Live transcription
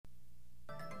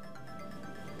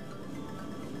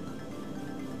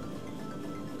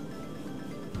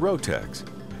Rotex,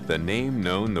 the name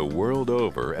known the world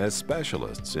over as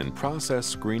specialists in process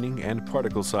screening and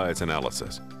particle size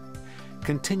analysis,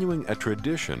 continuing a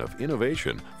tradition of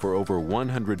innovation for over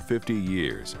 150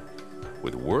 years,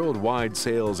 with worldwide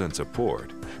sales and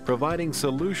support, providing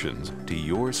solutions to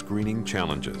your screening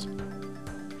challenges.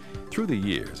 Through the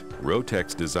years,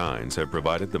 Rotex designs have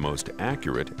provided the most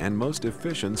accurate and most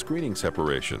efficient screening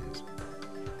separations.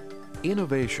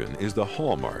 Innovation is the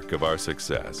hallmark of our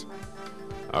success.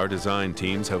 Our design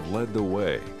teams have led the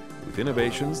way with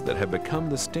innovations that have become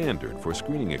the standard for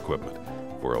screening equipment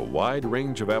for a wide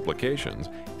range of applications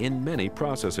in many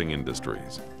processing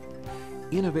industries.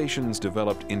 Innovations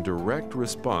developed in direct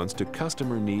response to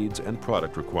customer needs and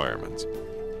product requirements.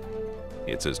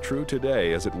 It's as true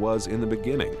today as it was in the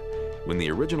beginning, when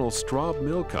the original Straub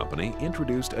Mill Company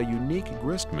introduced a unique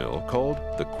grist mill called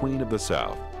the Queen of the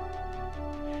South.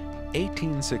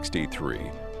 1863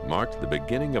 marked the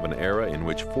beginning of an era in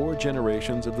which 4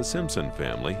 generations of the Simpson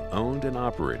family owned and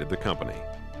operated the company.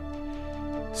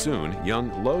 Soon,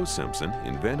 young Lowe Simpson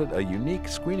invented a unique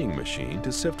screening machine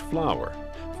to sift flour,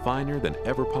 finer than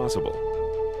ever possible.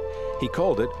 He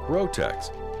called it Rotex,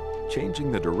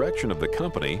 changing the direction of the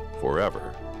company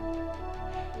forever.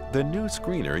 The new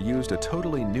screener used a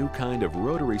totally new kind of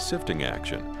rotary sifting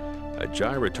action, a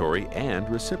gyratory and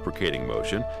reciprocating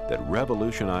motion that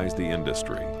revolutionized the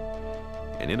industry.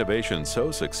 An innovation so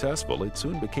successful it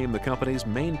soon became the company's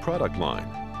main product line.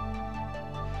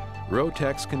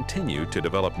 Rotex continued to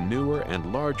develop newer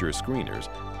and larger screeners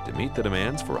to meet the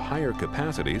demands for higher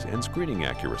capacities and screening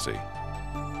accuracy.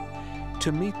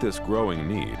 To meet this growing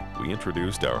need, we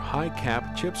introduced our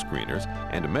high-cap chip screeners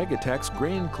and Megatex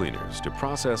grain cleaners to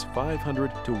process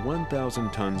 500 to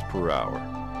 1,000 tons per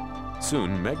hour.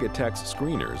 Soon, Megatex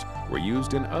screeners were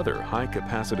used in other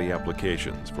high-capacity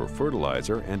applications for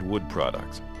fertilizer and wood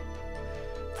products.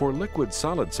 For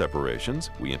liquid-solid separations,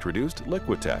 we introduced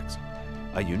Liquitex,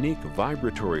 a unique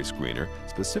vibratory screener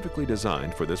specifically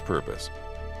designed for this purpose.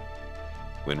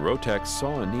 When Rotex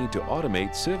saw a need to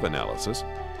automate sieve analysis,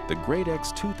 the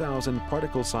GradeX 2000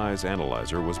 particle size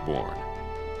analyzer was born.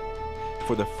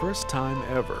 For the first time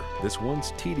ever, this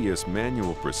once tedious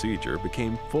manual procedure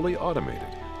became fully automated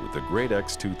with the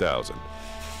GradeX 2000.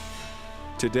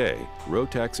 Today,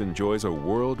 Rotex enjoys a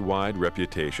worldwide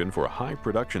reputation for high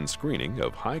production screening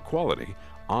of high-quality,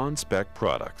 on-spec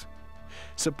products,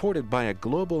 supported by a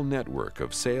global network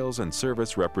of sales and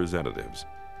service representatives.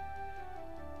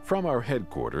 From our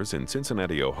headquarters in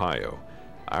Cincinnati, Ohio,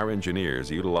 our engineers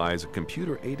utilize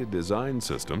computer-aided design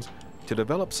systems to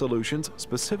develop solutions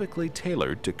specifically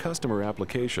tailored to customer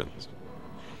applications.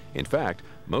 In fact,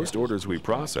 most orders we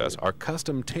process are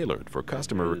custom-tailored for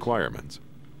customer requirements.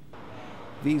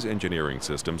 These engineering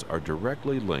systems are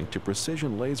directly linked to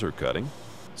precision laser cutting,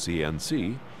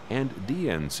 CNC, and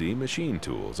DNC machine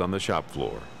tools on the shop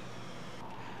floor.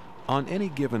 On any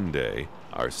given day,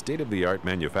 our state-of-the-art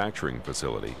manufacturing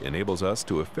facility enables us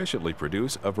to efficiently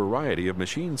produce a variety of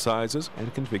machine sizes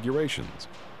and configurations.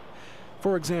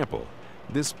 For example,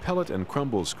 this pellet and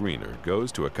crumble screener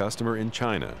goes to a customer in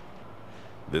China.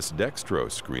 This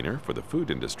dextrose screener for the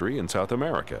food industry in South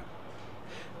America.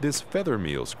 This feather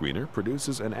meal screener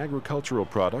produces an agricultural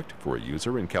product for a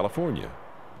user in California.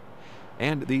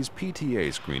 And these PTA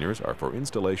screeners are for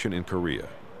installation in Korea.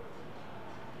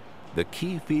 The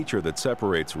key feature that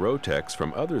separates Rotex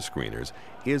from other screeners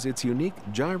is its unique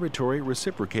gyratory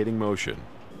reciprocating motion.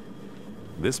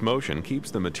 This motion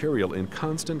keeps the material in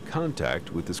constant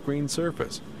contact with the screen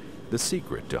surface, the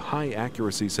secret to high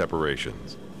accuracy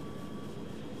separations.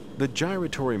 The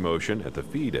gyratory motion at the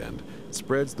feed end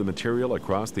spreads the material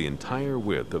across the entire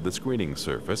width of the screening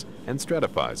surface and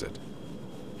stratifies it.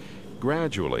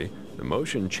 Gradually, the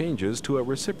motion changes to a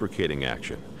reciprocating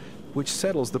action, which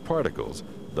settles the particles,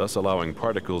 thus allowing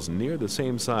particles near the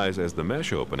same size as the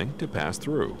mesh opening to pass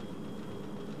through.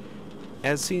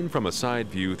 As seen from a side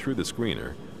view through the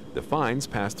screener, the fines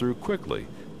pass through quickly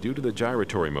due to the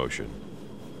gyratory motion.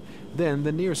 Then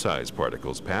the near-size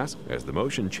particles pass as the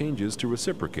motion changes to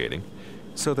reciprocating,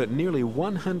 so that nearly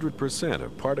 100%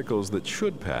 of particles that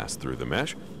should pass through the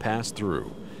mesh pass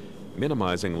through,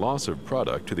 minimizing loss of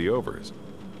product to the overs.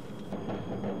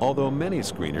 Although many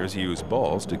screeners use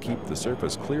balls to keep the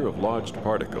surface clear of lodged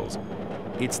particles,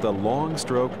 it's the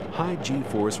long-stroke, high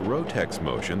G-force Rotex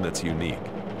motion that's unique,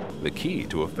 the key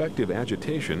to effective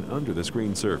agitation under the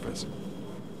screen surface.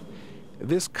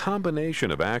 This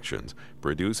combination of actions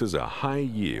produces a high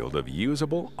yield of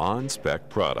usable on-spec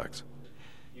products.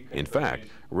 In fact,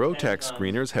 Rotex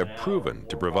screeners have proven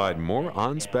to provide more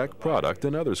on-spec product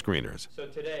than other screeners.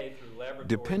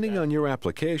 Depending on your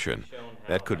application,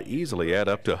 that could easily add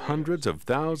up to hundreds of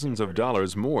thousands of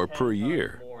dollars more per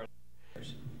year.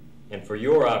 And for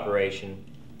your operation,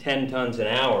 10 tons an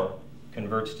hour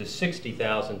converts to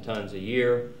 60,000 tons a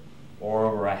year, or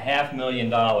over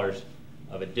 $500,000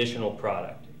 of additional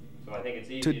product. So I think it's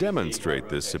easy to demonstrate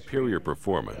this superior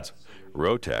performance,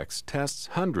 Rotex tests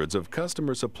hundreds of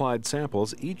customer-supplied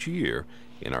samples each year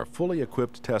in our fully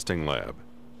equipped testing lab.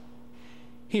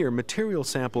 Here, material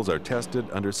samples are tested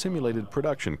under simulated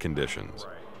production conditions.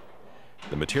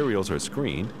 The materials are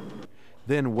screened,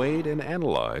 then weighed and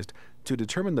analyzed to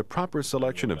determine the proper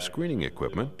selection of screening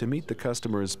equipment to meet the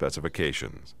customer's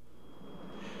specifications.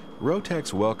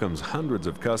 Rotex welcomes hundreds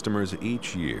of customers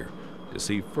each year to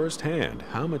see firsthand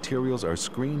how materials are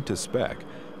screened to spec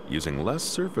using less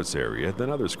surface area than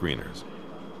other screeners.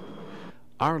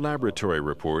 Our laboratory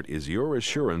report is your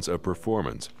assurance of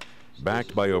performance,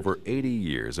 backed by over 80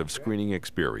 years of screening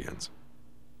experience.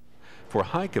 For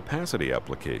high-capacity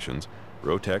applications,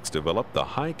 Rotex developed the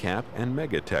High-Cap and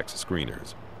Megatex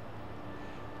screeners.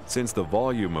 Since the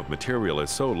volume of material is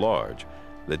so large,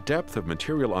 the depth of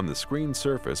material on the screen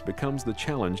surface becomes the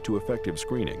challenge to effective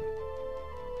screening.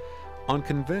 On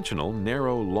conventional,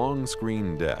 narrow, long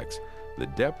screen decks, the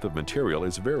depth of material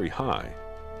is very high.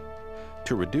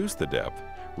 To reduce the depth,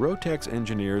 Rotex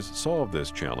engineers solve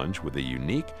this challenge with a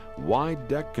unique, wide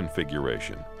deck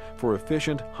configuration for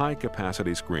efficient,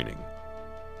 high-capacity screening.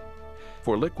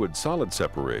 For liquid-solid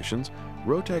separations,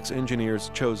 Rotex engineers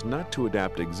chose not to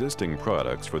adapt existing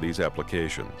products for these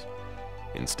applications.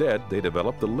 Instead, they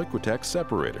developed the Liquitex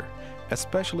separator,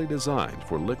 especially designed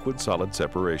for liquid-solid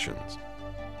separations.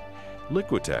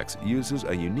 Liquitex uses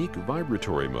a unique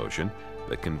vibratory motion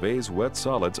that conveys wet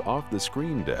solids off the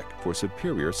screen deck for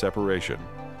superior separation.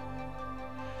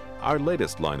 Our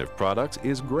latest line of products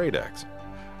is Gradex,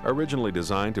 originally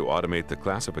designed to automate the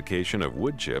classification of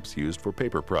wood chips used for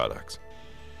paper products.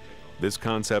 This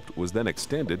concept was then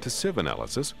extended to sieve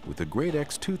analysis with the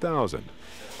Gradex 2000,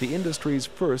 the industry's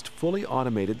first fully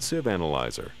automated sieve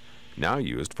analyzer, now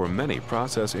used for many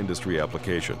process industry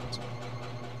applications.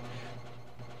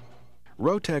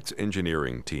 Rotex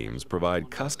engineering teams provide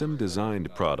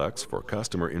custom-designed products for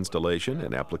customer installation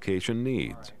and application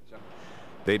needs.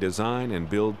 They design and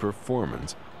build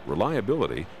performance,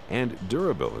 reliability, and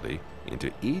durability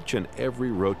into each and every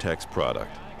Rotex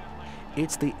product.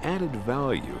 It's the added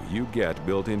value you get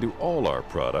built into all our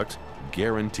products,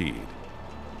 guaranteed.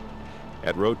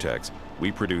 At Rotex,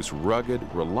 we produce rugged,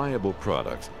 reliable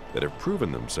products that have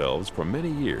proven themselves for many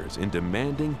years in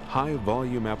demanding,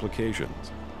 high-volume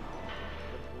applications.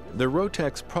 The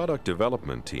Rotex product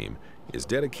development team is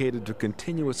dedicated to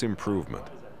continuous improvement.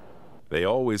 They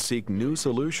always seek new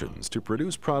solutions to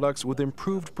produce products with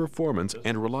improved performance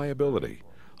and reliability,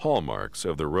 hallmarks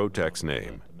of the Rotex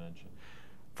name.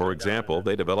 For example,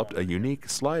 they developed a unique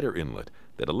slider inlet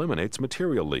that eliminates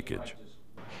material leakage,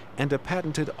 and a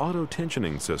patented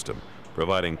auto-tensioning system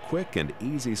providing quick and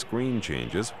easy screen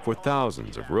changes for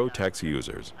thousands of Rotex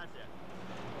users.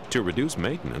 To reduce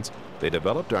maintenance, they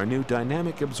developed our new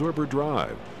dynamic absorber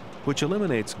drive, which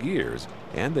eliminates gears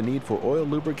and the need for oil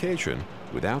lubrication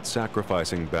without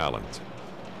sacrificing balance.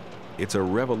 It's a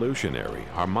revolutionary,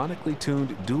 harmonically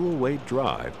tuned dual-weight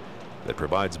drive that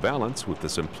provides balance with the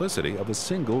simplicity of a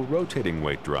single rotating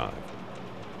weight drive.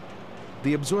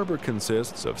 The absorber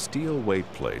consists of steel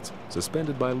weight plates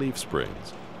suspended by leaf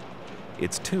springs.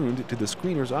 It's tuned to the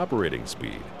screener's operating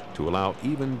speed to allow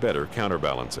even better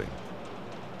counterbalancing.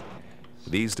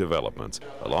 These developments,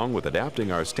 along with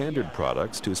adapting our standard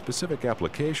products to specific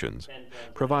applications,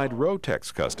 provide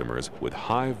Rotex customers with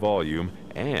high volume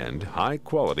and high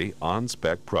quality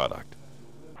on-spec product.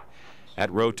 At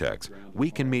Rotex,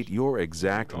 we can meet your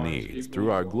exact needs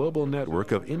through our global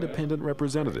network of independent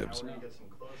representatives.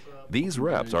 These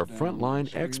reps are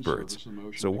frontline experts,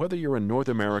 so whether you're in North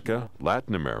America,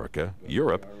 Latin America,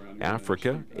 Europe,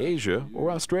 Africa, Asia, or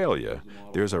Australia,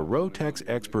 there's a Rotex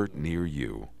expert near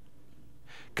you.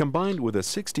 Combined with a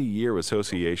 60-year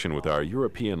association with our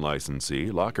European licensee,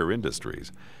 Locker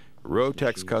Industries,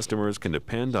 Rotex customers can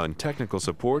depend on technical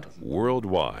support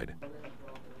worldwide.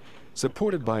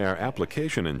 Supported by our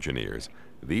application engineers,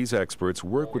 these experts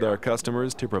work with our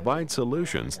customers to provide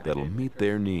solutions that'll meet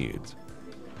their needs.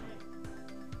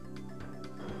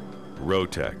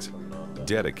 Rotex,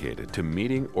 dedicated to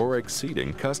meeting or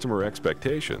exceeding customer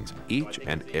expectations each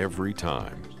and every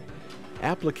time.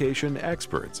 Application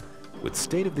experts with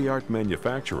state-of-the-art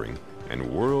manufacturing and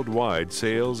worldwide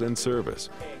sales and service.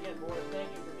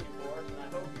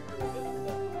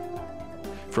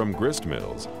 From grist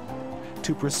mills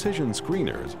to precision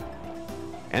screeners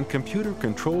and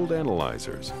computer-controlled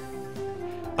analyzers.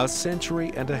 A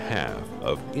century and a half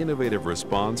of innovative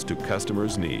response to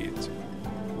customers' needs.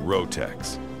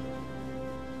 Rotex.